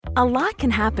A lot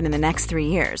can happen in the next 3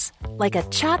 years. Like a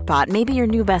chatbot may be your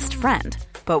new best friend.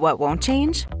 But what won't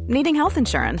change? Needing health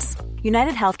insurance.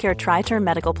 United Healthcare Tri-Term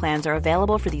Medical Plans are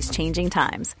available for these changing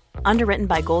times. Underwritten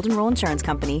by Golden Rule Insurance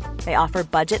Company, they offer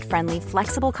budget-friendly,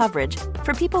 flexible coverage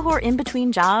for people who are in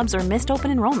between jobs or missed open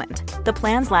enrollment. The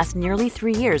plans last nearly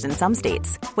 3 years in some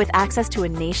states, with access to a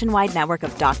nationwide network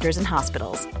of doctors and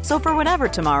hospitals. So for whatever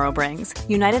tomorrow brings,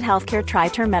 United Healthcare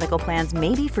Tri-Term Medical Plans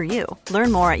may be for you.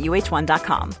 Learn more at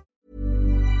uh1.com.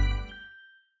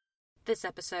 This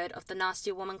episode of the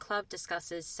Nasty Woman Club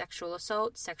discusses sexual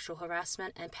assault, sexual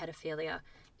harassment, and pedophilia.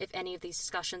 If any of these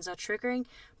discussions are triggering,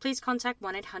 please contact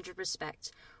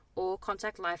 1-800-RESPECT or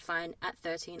contact Lifeline at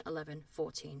 13 11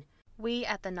 14. We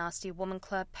at the Nasty Woman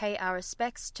Club pay our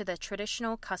respects to the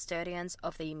traditional custodians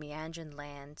of the Meanjin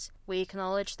land. We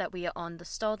acknowledge that we are on the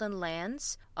stolen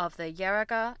lands of the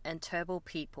Yaraga and Turrbal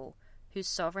people, whose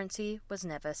sovereignty was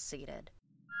never ceded.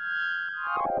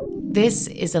 This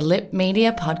is a Lip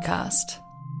Media podcast.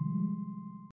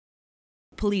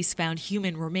 Police found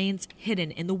human remains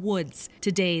hidden in the woods.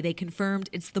 Today, they confirmed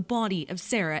it's the body of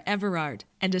Sarah Everard,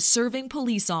 and a serving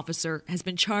police officer has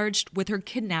been charged with her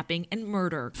kidnapping and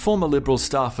murder. Former Liberal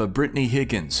staffer Brittany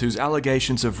Higgins, whose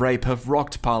allegations of rape have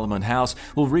rocked Parliament House,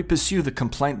 will re-pursue the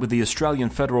complaint with the Australian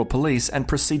Federal Police and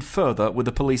proceed further with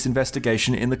the police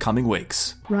investigation in the coming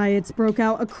weeks. Riots broke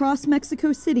out across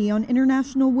Mexico City on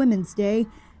International Women's Day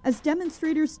as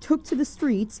demonstrators took to the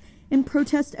streets in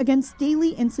protest against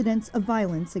daily incidents of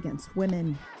violence against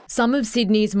women. Some of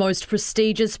Sydney's most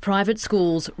prestigious private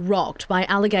schools rocked by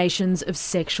allegations of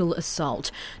sexual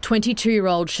assault.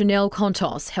 22-year-old Chanel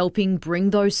Contos helping bring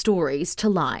those stories to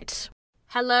light.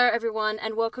 Hello everyone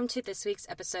and welcome to this week's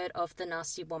episode of the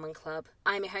Nasty Woman Club.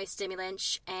 I'm your host Demi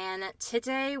Lynch and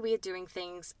today we are doing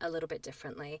things a little bit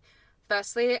differently.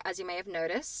 Firstly, as you may have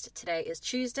noticed, today is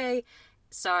Tuesday,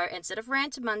 so instead of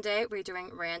Rant Monday, we're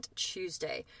doing Rant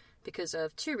Tuesday because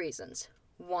of two reasons.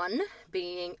 One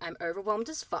being I'm overwhelmed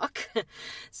as fuck,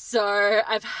 so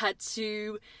I've had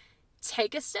to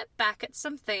take a step back at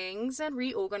some things and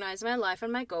reorganize my life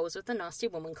and my goals with the Nasty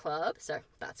Woman Club, so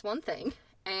that's one thing.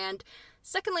 And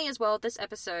secondly as well, this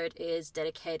episode is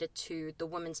dedicated to the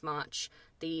Women's March,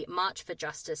 the March for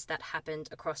Justice that happened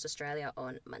across Australia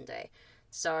on Monday.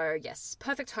 So yes,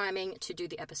 perfect timing to do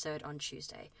the episode on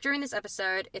Tuesday. During this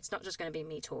episode, it's not just going to be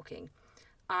me talking.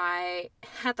 I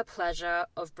had the pleasure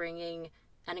of bringing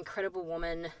an incredible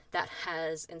woman that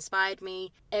has inspired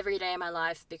me every day of my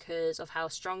life because of how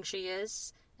strong she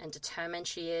is and determined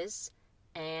she is.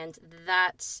 And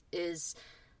that is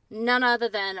none other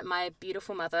than my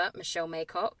beautiful mother, Michelle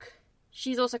Maycock.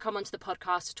 She's also come onto the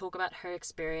podcast to talk about her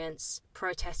experience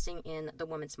protesting in the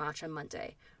Women's March on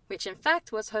Monday, which in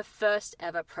fact was her first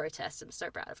ever protest. I'm so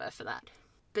proud of her for that.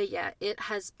 But yeah, it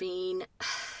has been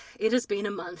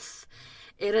a month.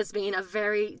 It has been a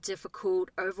very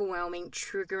difficult, overwhelming,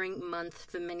 triggering month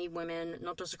for many women,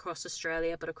 not just across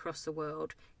Australia, but across the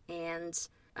world. And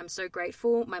I'm so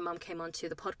grateful my mum came onto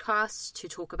the podcast to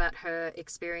talk about her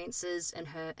experiences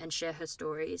and share her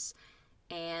stories.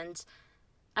 And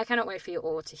I cannot wait for you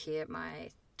all to hear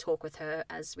my talk with her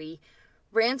as we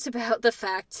rant about the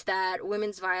fact that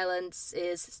women's violence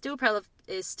is still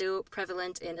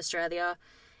prevalent in Australia.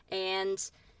 And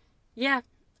yeah,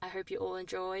 I hope you all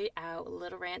enjoy our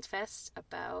little rant fest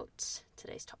about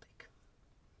today's topic.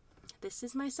 This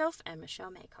is myself and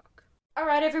Michelle Maycock.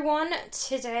 Alright everyone,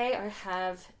 today I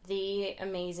have the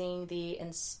amazing, the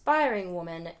inspiring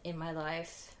woman in my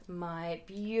life, my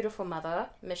beautiful mother,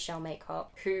 Michelle Maycock,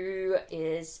 who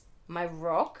is my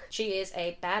rock. She is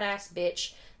a badass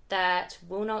bitch that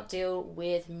will not deal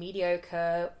with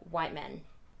mediocre white men.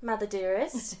 Mother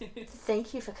dearest,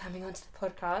 thank you for coming onto the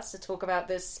podcast to talk about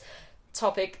this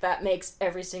topic that makes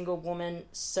every single woman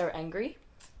so angry.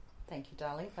 Thank you,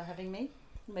 darling, for having me.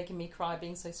 Making me cry,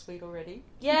 being so sweet already.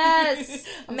 Yes!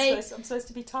 I'm supposed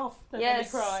to be tough. Don't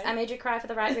yes, make me cry. I made you cry for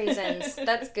the right reasons.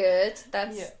 That's good.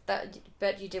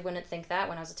 But you wouldn't think that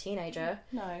when I was a teenager.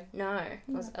 No. I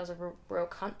was a real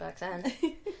cunt back then.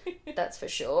 That's for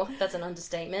sure. That's an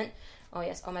understatement. Oh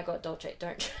yes, oh my god, Dolce,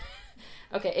 don't...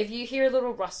 Okay, if you hear a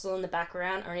little rustle in the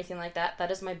background or anything like that,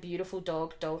 that is my beautiful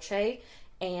dog, Dolce.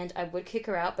 And I would kick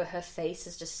her out, but her face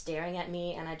is just staring at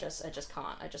me and I just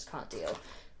can't deal.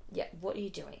 Yeah, what are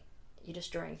you doing? You're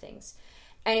destroying things.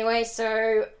 Anyway,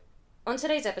 so on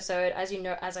today's episode, as you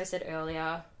know, as I said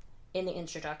earlier in the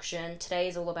introduction, today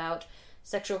is all about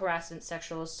sexual harassment,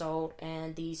 sexual assault,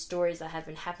 and the stories that have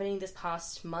been happening this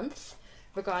past month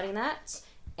regarding that.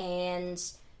 And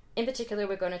in particular,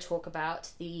 we're going to talk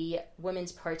about the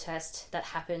women's protest that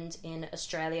happened in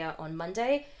Australia on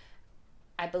Monday.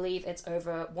 I believe it's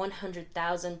over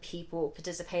 100,000 people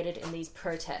participated in these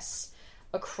protests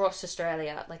across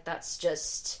Australia. Like, that's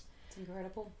just... It's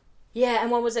incredible. Yeah, and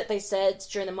what was it they said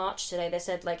during the march today? They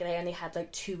said, like, they only had,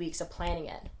 like, 2 weeks of planning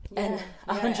it. Yeah. And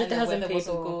 100,000 people... And the weather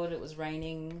wasn't good, it was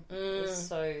raining. It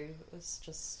was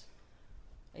just...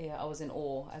 Yeah, I was in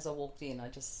awe. As I walked in, I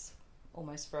just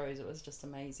almost froze. It was just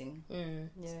amazing. Yeah.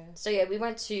 So, yeah, we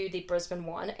went to the Brisbane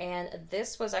one, and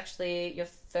this was actually your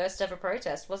first ever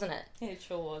protest, wasn't it? Yeah, it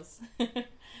sure was.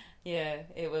 Yeah,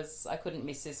 it was. I couldn't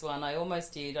miss this one. I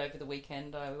almost did over the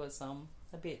weekend. I was a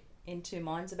bit in two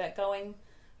minds about going,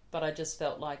 but I just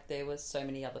felt like there was so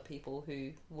many other people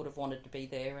who would have wanted to be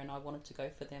there, and I wanted to go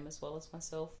for them as well as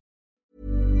myself.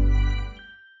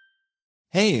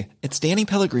 Hey, it's Danny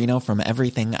Pellegrino from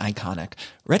Everything Iconic.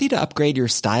 Ready to upgrade your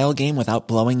style game without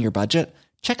blowing your budget?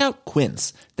 Check out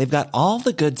Quince. They've got all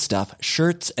the good stuff,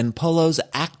 shirts and polos,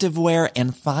 activewear,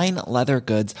 and fine leather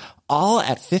goods, all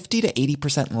at 50 to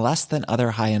 80% less than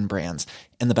other high-end brands.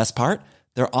 And the best part?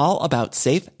 They're all about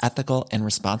safe, ethical, and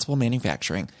responsible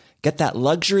manufacturing. Get that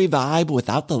luxury vibe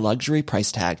without the luxury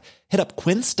price tag. Hit up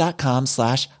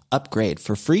quince.com/upgrade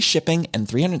for free shipping and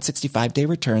 365-day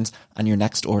returns on your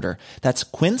next order. That's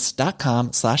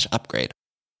quince.com/upgrade.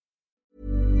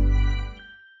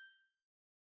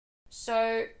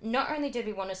 So, not only did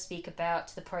we want to speak about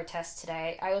the protest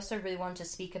today, I also really wanted to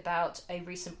speak about a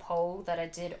recent poll that I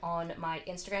did on my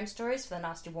Instagram stories for the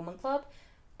Nasty Woman Club.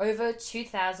 Over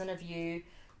 2,000 of you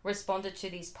responded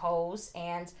to these polls,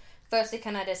 and firstly,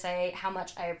 can I just say how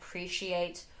much I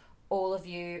appreciate all of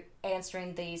you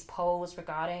answering these polls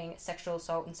regarding sexual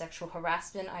assault and sexual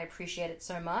harassment. I appreciate it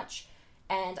so much.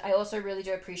 And I also really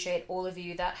do appreciate all of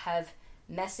you that have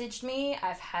messaged me.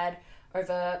 I've had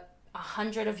over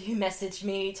 100 of you message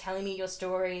me, telling me your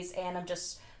stories, and I'm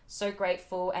just so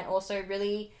grateful and also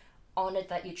really honored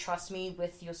that you trust me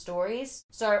with your stories.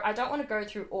 So I don't want to go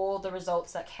through all the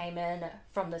results that came in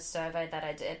from the survey that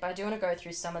I did, but I do want to go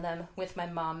through some of them with my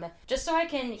mum, just so I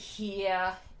can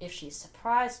hear if she's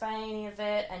surprised by any of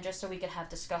it, and just so we can have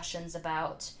discussions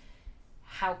about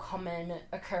how common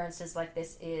occurrences like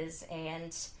this is,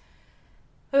 and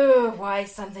why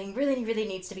something really, really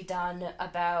needs to be done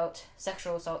about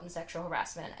sexual assault and sexual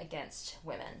harassment against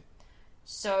women.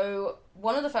 So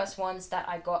one of the first ones that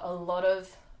I got a lot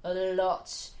of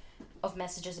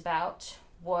messages about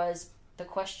was the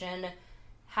question,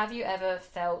 have you ever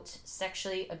felt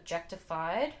sexually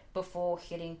objectified before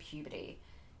hitting puberty?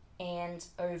 And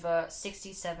over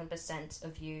 67%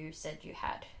 of you said you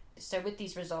had. So with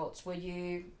these results, are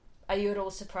you at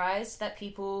all surprised that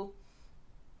people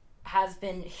have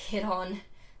been hit on,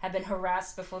 have been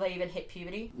harassed before they even hit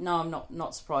puberty? No, I'm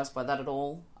not surprised by that at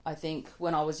all. I think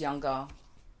when I was younger,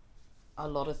 a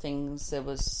lot of things there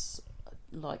was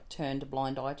like turned a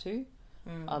blind eye to.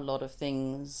 A lot of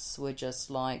things were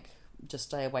just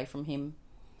stay away from him.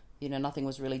 You know, nothing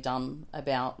was really done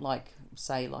about, like,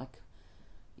 say, like,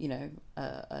 you know,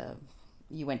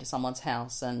 you went to someone's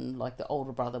house and, like, the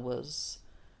older brother was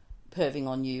perving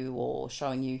on you or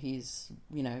showing you his,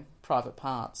 you know, private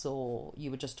parts, or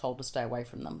you were just told to stay away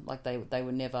from them. Like, they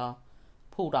were never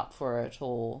pulled up for it,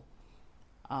 or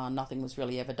nothing was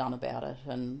really ever done about it,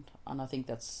 and I think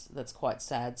that's quite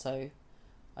sad. So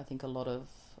I think a lot of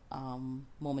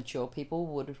more mature people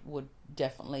would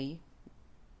definitely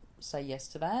say yes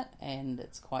to that, and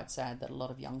it's quite sad that a lot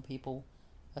of young people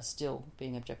are still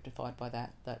being objectified by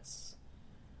that. That's,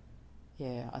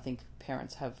 yeah, I think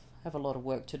parents have a lot of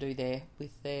work to do there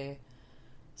with their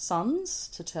sons,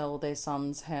 to tell their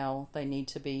sons how they need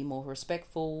to be more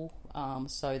respectful,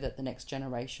 so that the next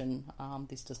generation,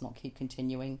 this does not keep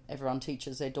continuing. Everyone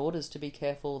teaches their daughters to be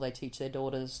careful. They teach their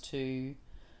daughters to,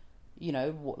 you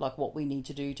know, what we need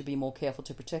to do to be more careful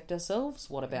to protect ourselves.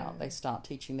 What about they start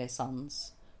teaching their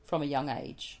sons from a young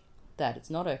age that it's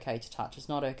not okay to touch, it's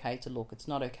not okay to look, it's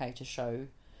not okay to show,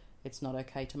 it's not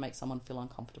okay to make someone feel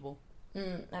uncomfortable.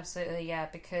 Absolutely, yeah,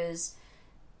 because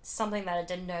something that I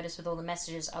didn't notice with all the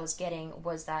messages I was getting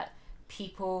was that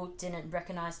people didn't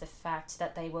recognise the fact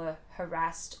that they were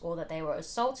harassed or that they were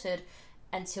assaulted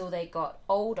until they got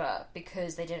older,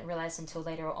 because they didn't realise until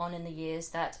later on in the years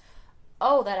that,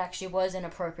 oh, that actually was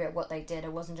inappropriate what they did.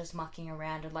 It wasn't just mucking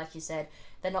around, and like you said,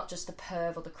 they're not just the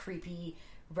perv or the creepy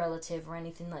relative or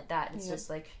anything like that. It's just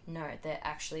like, no, they're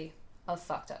actually a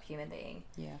fucked up human being.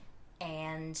 Yeah.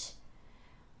 And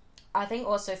I think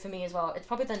also for me as well, it's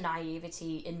probably the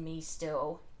naivety in me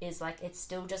still, is like, it's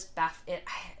still just it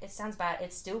sounds bad,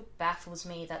 it still baffles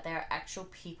me that there are actual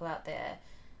people out there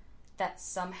that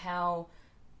somehow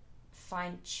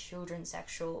find children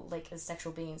sexual, like, as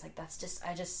sexual beings. Like, that's just,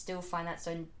 I just still find that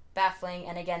so baffling.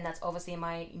 And again, that's obviously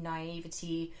my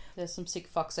naivety. There's some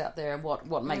sick fucks out there, and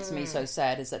what makes me so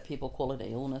sad is that people call it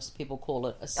an illness, people call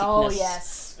it a sickness. Oh,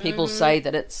 yes. People say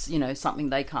that it's, you know, something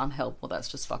they can't help. Well, that's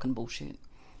just fucking bullshit.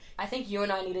 I think you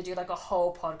and I need to do like a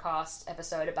whole podcast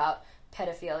episode about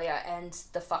pedophilia and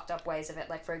the fucked up ways of it.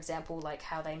 Like, for example, like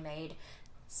how they made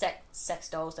sex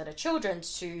dolls that are children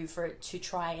to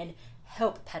try and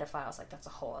help pedophiles. Like, that's a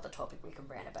whole other topic we can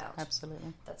rant about.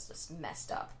 Absolutely. That's just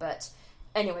messed up. But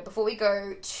anyway, before we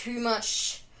go too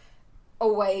much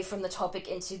away from the topic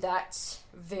into that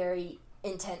very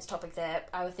intense topic there,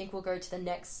 I would think we'll go to the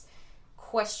next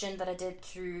question that I did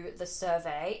through the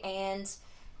survey. And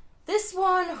this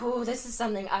one, this is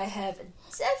something I have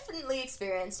definitely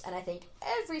experienced, and I think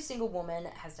every single woman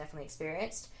has definitely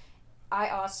experienced. I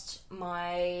asked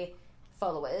my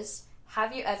followers,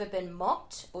 have you ever been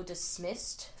mocked or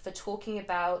dismissed for talking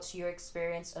about your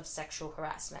experience of sexual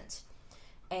harassment?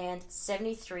 And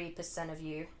 73% of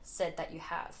you said that you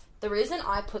have. The reason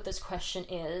I put this question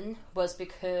in was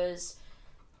because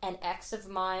an ex of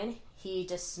mine, he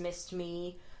dismissed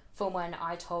me from when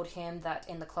I told him that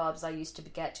in the clubs I used to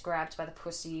get grabbed by the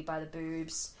pussy, by the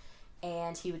boobs,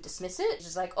 and he would dismiss it.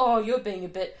 Just like, oh, you're being a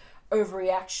bit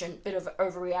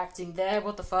overreacting there,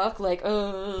 what the fuck? Like,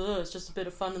 it's just a bit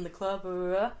of fun in the club.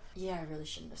 Yeah, I really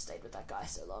shouldn't have stayed with that guy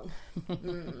so long.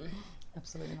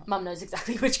 Absolutely not. Mum knows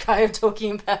exactly which guy I'm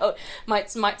talking about.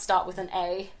 Might start with an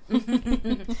A.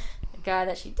 A guy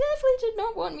that she definitely did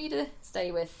not want me to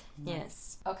stay with. No.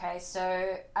 Yes. Okay,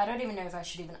 so I don't even know if I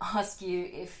should even ask you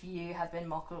if you have been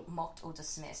mocked or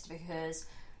dismissed, because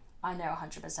I know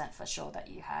 100% for sure that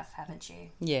you have, haven't you?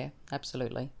 Yeah,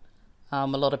 absolutely. A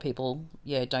lot of people,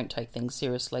 don't take things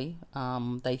seriously.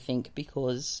 They think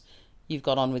because you've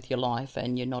got on with your life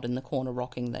and you're not in the corner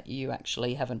rocking that you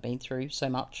actually haven't been through so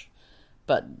much.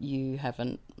 But you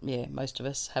haven't, most of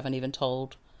us haven't even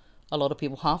told a lot of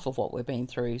people half of what we've been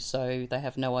through, so they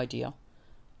have no idea.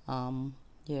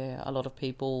 A lot of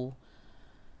people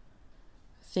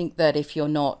think that if you're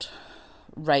not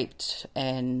raped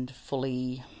and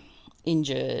fully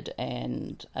injured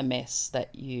and a mess,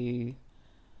 that you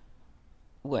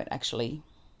weren't actually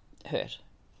hurt.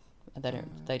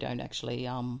 They don't actually,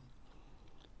 a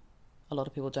lot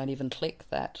of people don't even click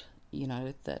that,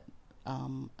 that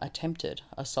attempted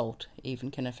assault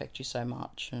even can affect you so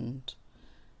much. And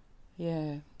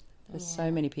there's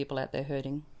so many people out there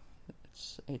hurting.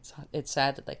 It's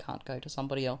sad that they can't go to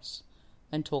somebody else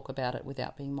and talk about it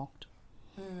without being mocked.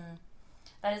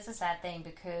 That is a sad thing,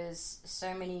 because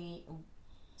so many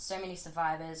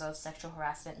survivors of sexual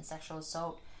harassment and sexual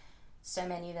assault, so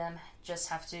many of them just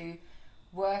have to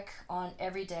work on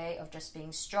every day of just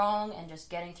being strong and just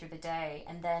getting through the day.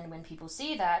 And then when people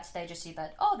see that, they just see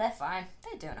that, oh, they're fine,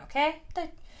 they're doing okay.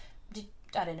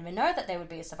 I didn't even know that they would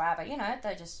be a survivor.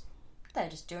 They're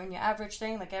just doing your average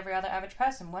thing like every other average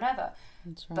person, whatever.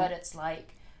 That's right. But it's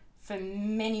like, for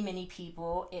many, many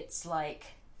people, it's like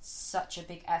such a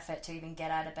big effort to even get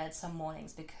out of bed some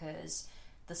mornings, because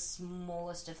the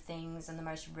smallest of things and the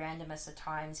most randomest of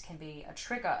times can be a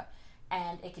trigger.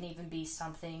 And it can even be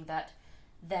something that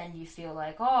then you feel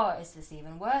like, oh, is this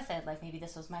even worth it? Like, maybe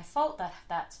this was my fault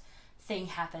that thing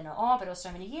happened. Or, but it was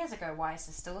so many years ago. Why is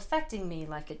this still affecting me?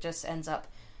 Like, it just ends up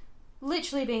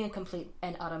literally being a complete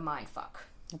and utter mindfuck.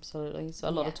 Absolutely. So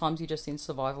a lot of times you're just in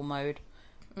survival mode,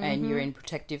 and you're in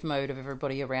protective mode of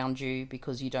everybody around you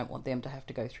because you don't want them to have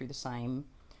to go through the same.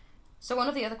 So one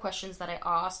of the other questions that I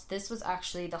asked, this was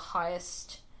actually the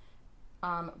highest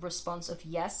response of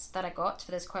yes that I got for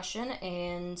this question,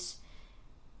 and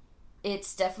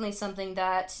it's definitely something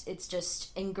that it's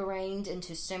just ingrained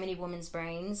into so many women's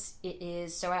brains. It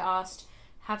is. So I asked,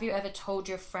 have you ever told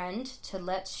your friend to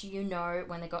let you know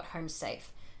when they got home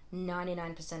safe?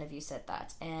 99% of you said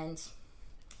that. And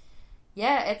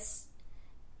it's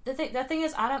the thing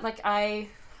is, I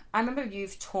remember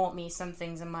you've taught me some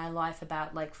things in my life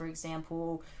about, like, for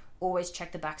example, always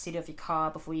check the backseat of your car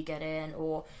before you get in,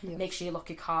 or make sure you lock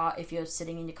your car if you're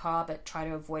sitting in your car, but try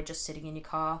to avoid just sitting in your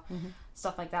car,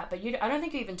 stuff like that. But I don't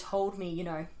think you even told me,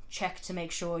 check to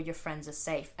make sure your friends are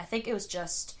safe. I think it was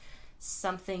just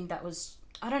something that was,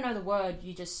 I don't know the word,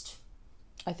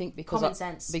 I think common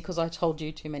sense. Because I told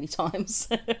you too many times.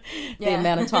 The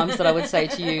amount of times that I would say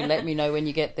to you, let me know when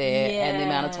you get there, and the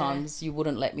amount of times you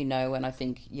wouldn't let me know. And I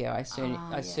think, I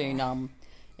soon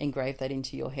engraved that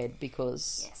into your head,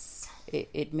 because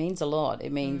it means a lot.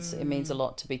 It means a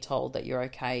lot to be told that you're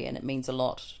okay, and it means a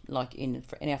lot. Like in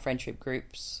our friendship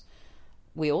groups,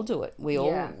 we all do it. We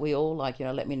all like,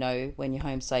 let me know when you're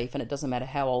home safe, and it doesn't matter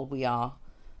how old we are.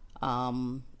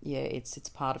 It's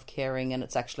part of caring, and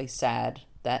it's actually sad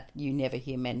that you never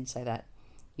hear men say that.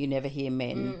 You never hear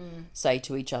men say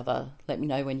to each other, "Let me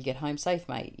know when you get home safe,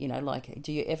 mate." You know, like,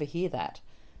 do you ever hear that?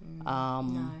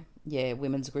 No. Yeah,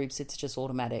 women's groups, it's just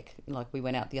automatic. Like, we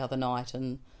went out the other night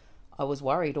and I was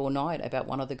worried all night about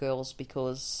one of the girls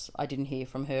because I didn't hear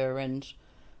from her, and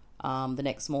the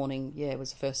next morning, it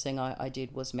was the first thing I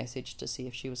did was message to see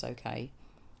if she was okay.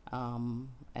 And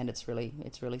it's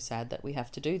really sad that we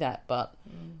have to do that, but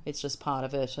it's just part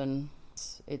of it, and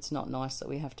it's not nice that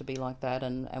we have to be like that.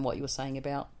 And what you were saying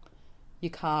about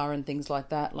your car and things like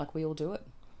that, like, we all do it.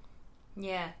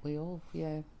 Yeah. We all,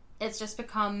 It's just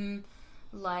become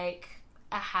like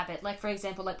a habit. Like, for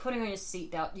example, like putting on your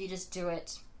seatbelt, you just do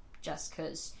it just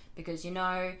because you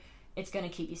know it's going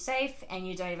to keep you safe, and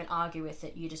you don't even argue with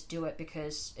it. You just do it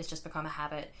because it's just become a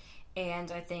habit.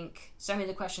 And I think so many of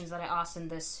the questions that I asked in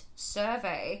this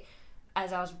survey,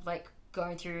 as I was like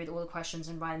going through all the questions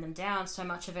and writing them down, so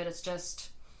much of it is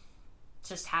just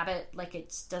habit. Like,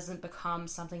 it doesn't become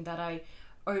something that I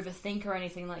overthink or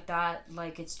anything like that.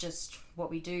 Like, it's just what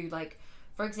we do. Like,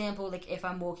 for example, like if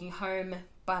I'm walking home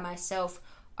by myself,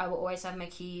 I will always have my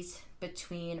keys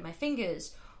between my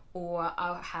fingers, or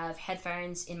I'll have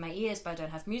headphones in my ears but I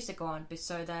don't have music on,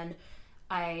 so then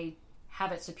I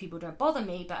have it so people don't bother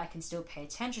me, but I can still pay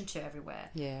attention to everywhere.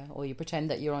 Yeah, or you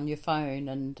pretend that you're on your phone,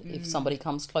 and if somebody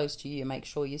comes close to you, make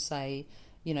sure you say,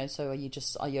 you know, so are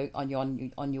you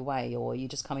on your way, or are you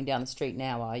just coming down the street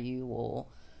now, are you? Or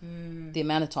the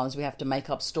amount of times we have to make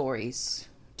up stories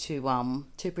to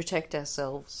protect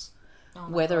ourselves,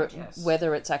 whether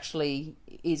it's actually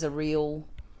is a real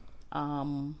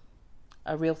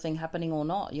thing happening or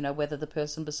not. You know, whether the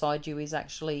person beside you is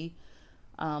actually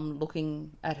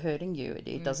looking at hurting you.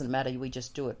 It doesn't matter. We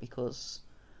just do it because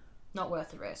not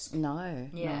worth the risk. No,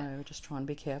 just try and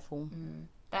be careful.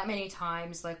 That many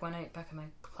times, like back in my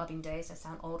clubbing days, I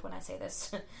sound old when I say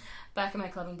this. Back in my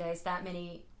clubbing days, and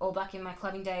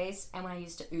when I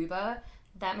used to Uber,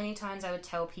 that many times I would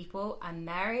tell people I'm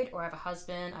married, or I have a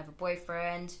husband, I have a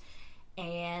boyfriend,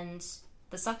 and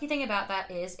the sucky thing about that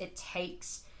is it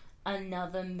takes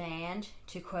another man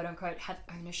to quote unquote have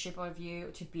ownership of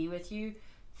you, to be with you,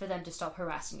 for them to stop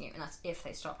harassing you, and that's if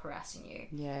they stop harassing you.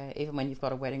 Yeah, even when you've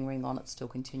got a wedding ring on, it still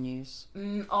continues.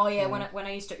 When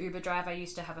I used to Uber drive, I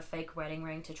used to have a fake wedding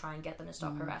ring to try and get them to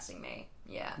stop harassing me.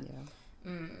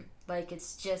 Like,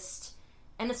 it's just,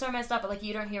 and it's so messed up, but like,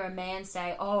 you don't hear a man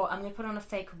say, "Oh, I'm gonna put on a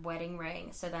fake wedding ring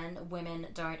so then women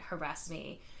don't harass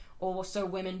me," or so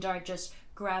women don't just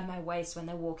grab my waist when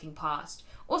they're walking past.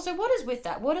 Also, what is with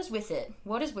that? What is with it?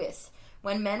 What is with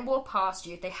when men walk past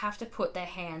you, they have to put their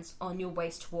hands on your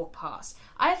waist to walk past?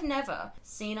 I've never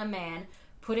seen a man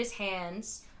put his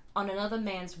hands on another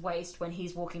man's waist when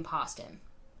he's walking past him.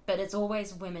 But it's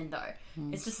always women, though.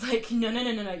 It's just like, no.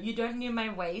 You don't need my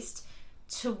waist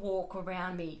to walk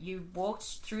around me. You walked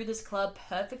through this club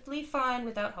perfectly fine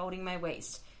without holding my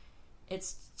waist.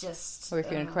 It's just... Or if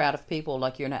you're in a crowd of people,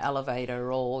 like you're in an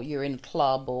elevator, or you're in a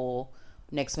club, or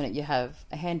next minute you have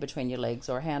a hand between your legs,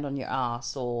 or a hand on your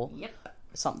ass, or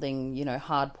something, you know,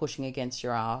 hard pushing against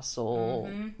your ass, or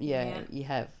you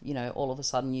have, you know, all of a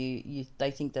sudden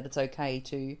they think that it's okay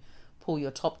to pull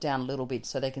your top down a little bit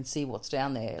so they can see what's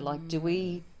down there. Like, do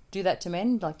we do that to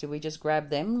men? Like, do we just grab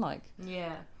them? Like,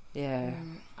 I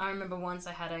remember once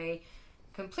I had a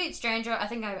complete stranger. I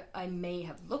think I may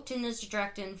have looked in this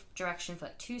direction for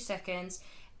like 2 seconds,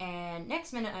 and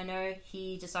next minute I know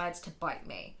he decides to bite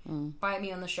me on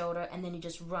the shoulder, and then he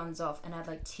just runs off, and I had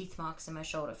like teeth marks in my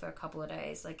shoulder for a couple of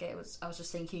days. Like, I was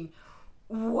just thinking,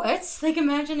 what? Like,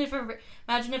 imagine if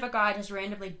a guy just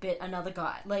randomly bit another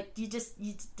guy. Like, you just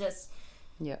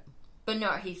But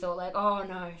no, he thought like, oh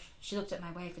no, she looked at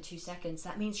my way for 2 seconds.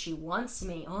 That means she wants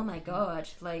me. Oh my god.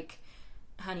 Like,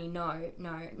 honey, no.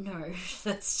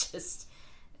 That's just,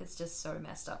 it's just so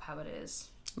messed up how it is.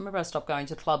 I remember I stopped going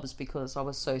to clubs because I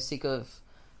was so sick of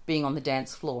being on the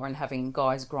dance floor and having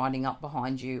guys grinding up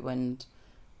behind you, and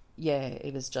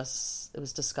it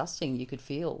was disgusting. You could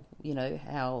feel, you know,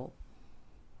 how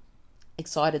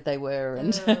excited they were,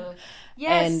 and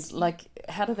and like,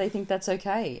 how do they think that's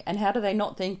okay? And how do they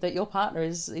not think that your partner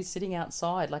is sitting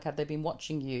outside? Like, have they been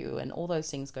watching you? And all those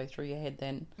things go through your head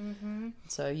then.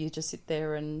 So you just sit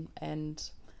there and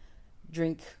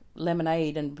drink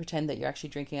lemonade and pretend that you're actually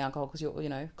drinking alcohol, because you're, you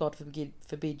know, God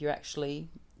forbid you actually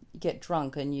get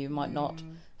drunk and you might not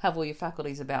have all your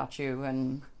faculties about you.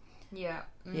 And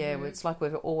it's like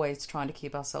we're always trying to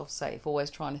keep ourselves safe, always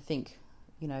trying to think,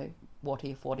 you know, what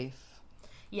if.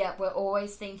 Yeah, we're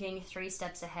always thinking 3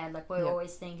 steps ahead. Like, we're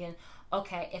always thinking,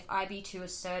 okay, if I be too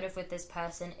assertive with this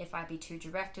person, if I be too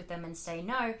direct with them and say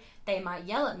no, they might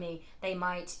yell at me, they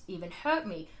might even hurt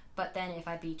me. But then if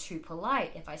I be too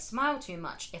polite, if I smile too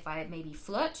much, if I maybe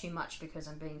flirt too much because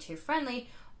I'm being too friendly,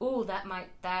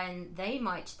 they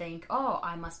might think, oh,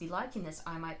 I must be liking this.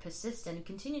 I might persist and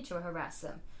continue to harass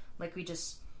them. Like, we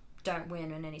just don't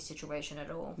win in any situation at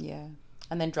all. Yeah.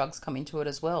 And then drugs come into it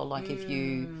as well. Like, if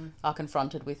you are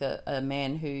confronted with a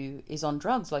man who is on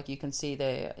drugs, like, you can see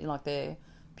their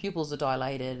pupils are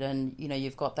dilated, and, you know,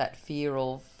 you've got that fear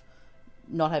of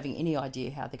not having any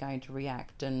idea how they're going to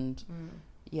react. And,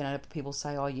 you know, people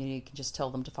say, oh, you can just tell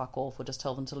them to fuck off, or just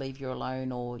tell them to leave you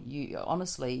alone, or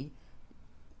honestly,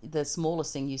 the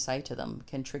smallest thing you say to them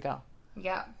can trigger.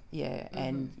 Yeah. Yeah,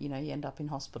 and, you know, you end up in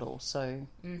hospital, so...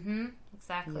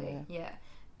 Exactly, yeah.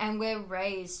 And we're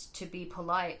raised to be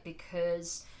polite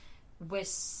because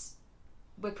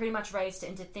we're pretty much raised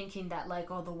into thinking that,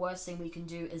 like, oh, the worst thing we can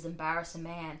do is embarrass a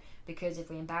man, because if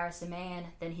we embarrass a man,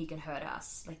 then he can hurt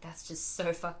us. Like, that's just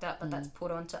so fucked up, but that's put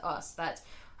onto us. That's,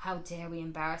 how dare we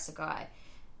embarrass a guy?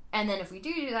 And then if we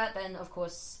do that, then, of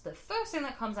course, the first thing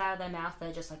that comes out of their mouth,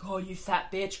 they're just like, oh, you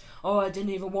fat bitch. Oh, I didn't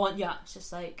even want ya. It's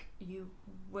just like, you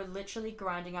were literally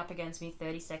grinding up against me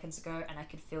 30 seconds ago, and I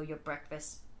could feel your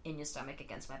breakfast in your stomach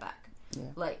against my back. Yeah.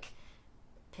 Like,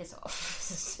 piss off.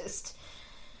 It's just...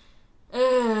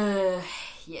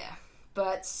 yeah.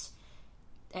 But...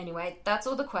 anyway, that's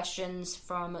all the questions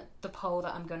from the poll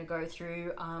that I'm going to go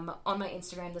through. On my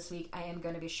Instagram this week, I am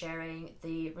going to be sharing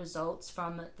the results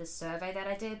from the survey that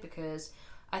I did, because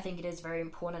I think it is very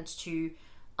important to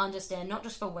understand, not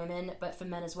just for women, but for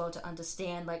men as well, to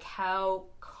understand, like, how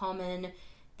common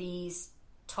these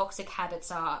toxic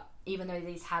habits are, even though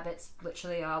these habits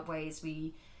literally are ways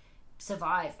we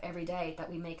survive every day, that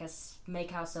we make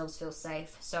ourselves feel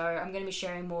safe. So I'm going to be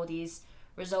sharing more of these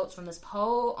results from this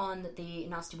poll on the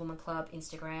Nasty Woman Club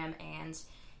Instagram, and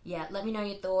yeah, let me know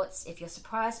your thoughts if you're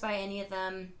surprised by any of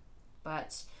them.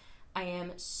 But I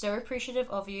am so appreciative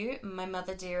of you, my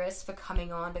mother dearest, for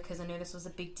coming on, because I know this was a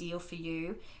big deal for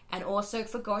you, and also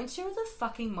for going to the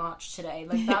fucking march today.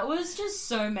 Like, that was just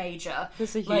so major. It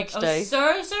was a huge day.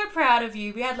 I was so proud of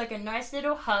you. We had, like, a nice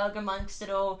little hug amongst it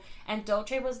all, and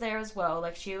Dolce was there as well.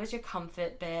 Like, she was your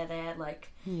comfort bear there. Like,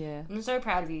 yeah, I'm so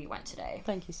proud of you went today.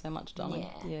 Thank you so much, darling.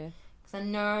 Yeah. Because I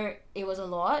know it was a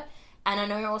lot, and I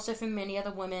know also for many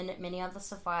other women, many other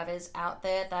survivors out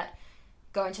there, that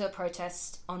going to a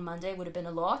protest on Monday would have been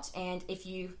a lot, and if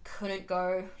you couldn't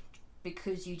go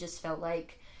because you just felt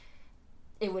like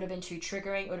it would have been too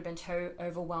triggering, it would have been too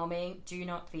overwhelming, do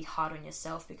not be hard on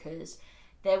yourself, because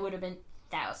there would have been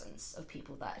thousands of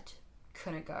people that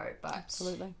couldn't go. But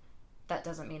absolutely, that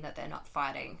doesn't mean that they're not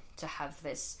fighting to have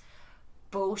this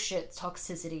bullshit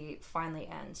toxicity finally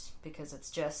end, because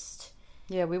it's just...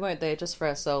 yeah, we weren't there just for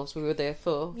ourselves. We were there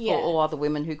for all other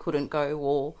women who couldn't go,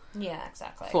 or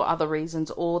exactly, for other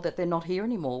reasons, or that they're not here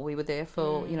anymore. We were there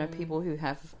for you know, people who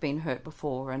have been hurt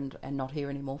before and not here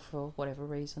anymore for whatever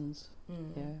reasons.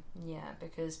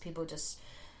 Because people just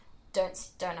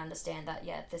don't understand that.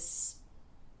 This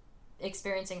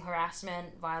experiencing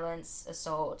harassment, violence,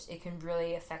 assault, it can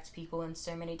really affect people in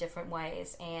so many different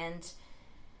ways, and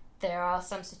there are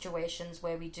some situations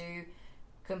where we do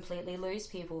completely lose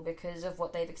people because of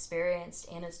what they've experienced,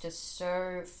 and it's just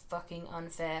so fucking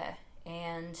unfair.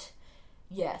 And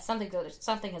yeah, something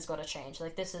has got to change.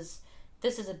 Like, this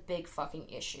is a big fucking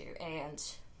issue, and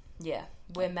yeah,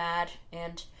 we're mad,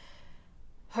 and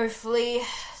hopefully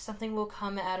something will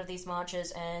come out of these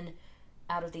marches and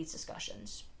out of these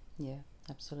discussions. Yeah,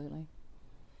 absolutely.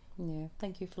 Yeah,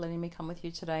 thank you for letting me come with you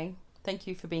today. Thank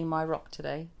you for being my rock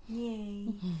today. Yay.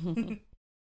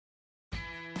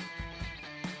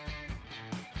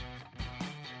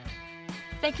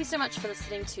 Thank you so much for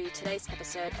listening to today's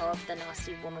episode of the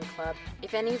Nasty Woman Club.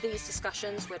 If any of these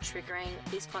discussions were triggering,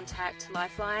 please contact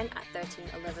Lifeline at 13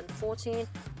 11 14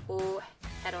 or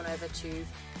head on over to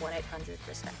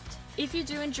 1-800-RESPECT. If you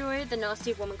do enjoy the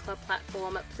Nasty Woman Club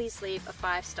platform, please leave a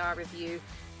 5-star review.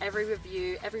 Every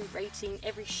review, every rating,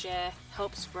 every share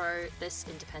helps grow this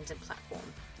independent platform.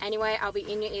 Anyway, I'll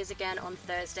be in your ears again on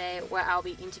Thursday, where I'll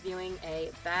be interviewing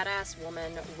a badass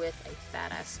woman with a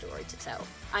badass story to tell.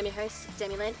 I'm your host,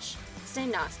 Demi Lynch. Stay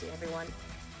nasty, everyone.